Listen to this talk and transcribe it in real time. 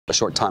A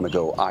short time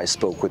ago, I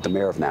spoke with the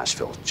mayor of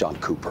Nashville, John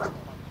Cooper.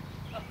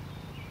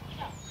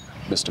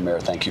 Mr. Mayor,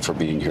 thank you for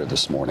being here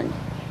this morning.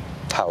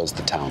 How is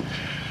the town?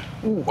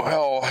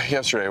 Well,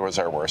 yesterday was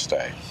our worst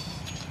day.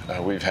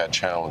 We've had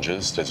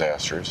challenges,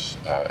 disasters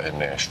in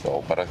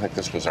Nashville, but I think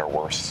this was our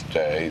worst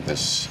day.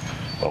 This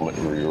moment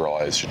where you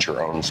realize that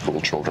your own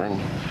school children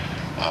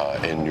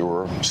in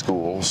your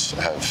schools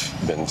have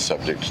been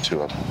subject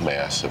to a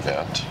mass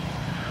event.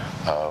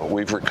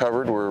 We've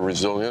recovered, we're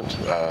resilient.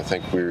 I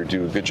think we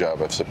do a good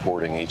job of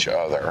supporting each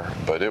other,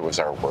 but it was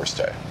our worst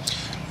day.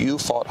 You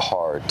fought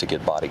hard to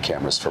get body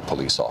cameras for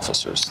police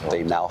officers.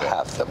 They now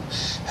have them.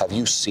 Have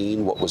you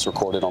seen what was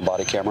recorded on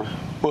body camera?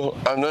 Well,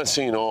 I've not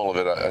seen all of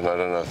it, and I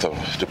don't know if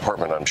the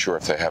department, I'm sure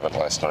if they haven't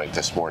last night,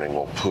 this morning,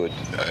 will put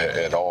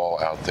it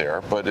all out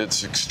there, but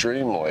it's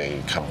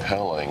extremely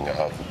compelling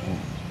of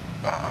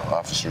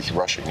officers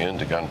rushing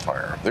into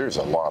gunfire. There's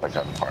a lot of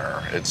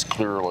gunfire. It's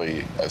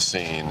clearly a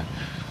scene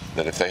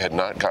that if they had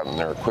not gotten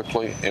there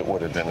quickly, it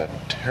would have been a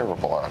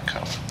terrible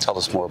outcome. Tell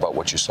us more about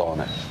what you saw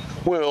in it.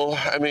 Well,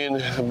 I mean,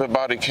 the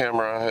body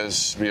camera,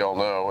 as we all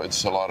know,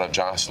 it's a lot of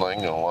jostling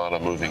and a lot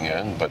of moving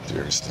in, but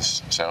there's the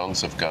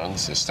sounds of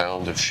guns, the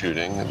sound of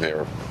shooting.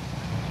 They're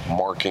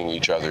marking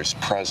each other's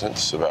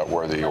presence about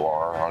whether you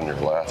are on your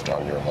left,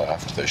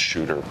 The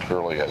shooter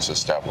clearly has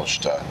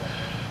established a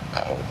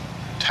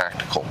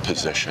tactical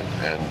position,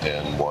 and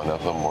then one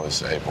of them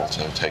was able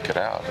to take it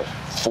out.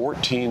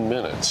 14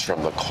 minutes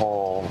from the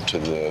call to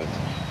the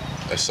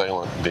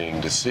assailant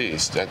being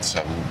deceased, that's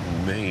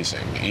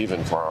amazing,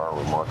 even for our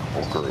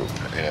remarkable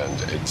group,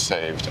 and it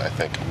saved, I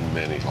think,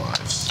 many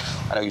lives.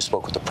 I know you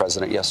spoke with the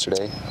president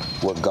yesterday.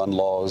 Were gun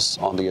laws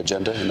on the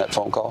agenda in that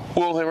phone call?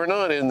 Well, they were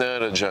not in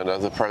that agenda.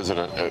 The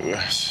president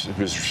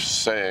was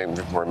saying,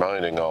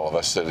 reminding all of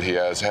us that he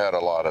has had a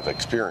lot of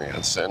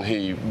experience, and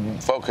he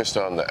focused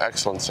on the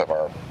excellence of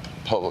our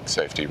public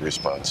safety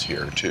response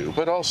here too,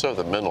 but also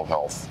the mental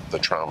health, the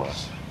trauma,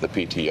 the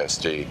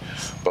PTSD,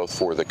 both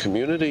for the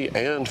community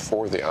and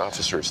for the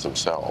officers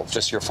themselves.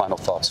 Just your final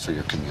thoughts for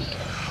your community.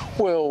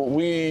 Well,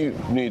 we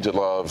need to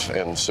love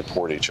and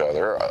support each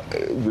other.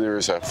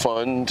 There's a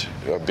fund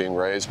being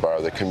raised by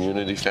the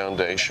Community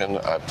Foundation.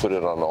 I put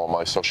it on all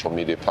my social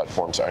media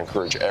platforms. I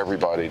encourage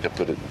everybody to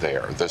put it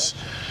there. This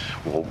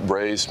will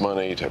raise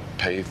money to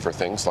pay for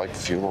things like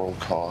funeral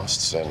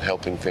costs and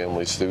helping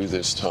families through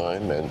this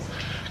time, and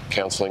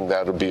counseling.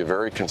 That would be a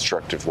very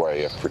constructive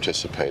way of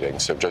participating.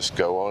 So just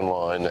go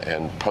online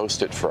and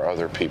post it for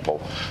other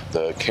people.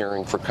 The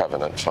Caring for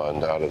Covenant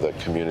Fund out of the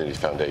Community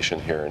Foundation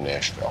here in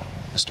Nashville.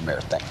 Mr.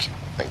 Mayor, thank you.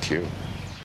 Thank you.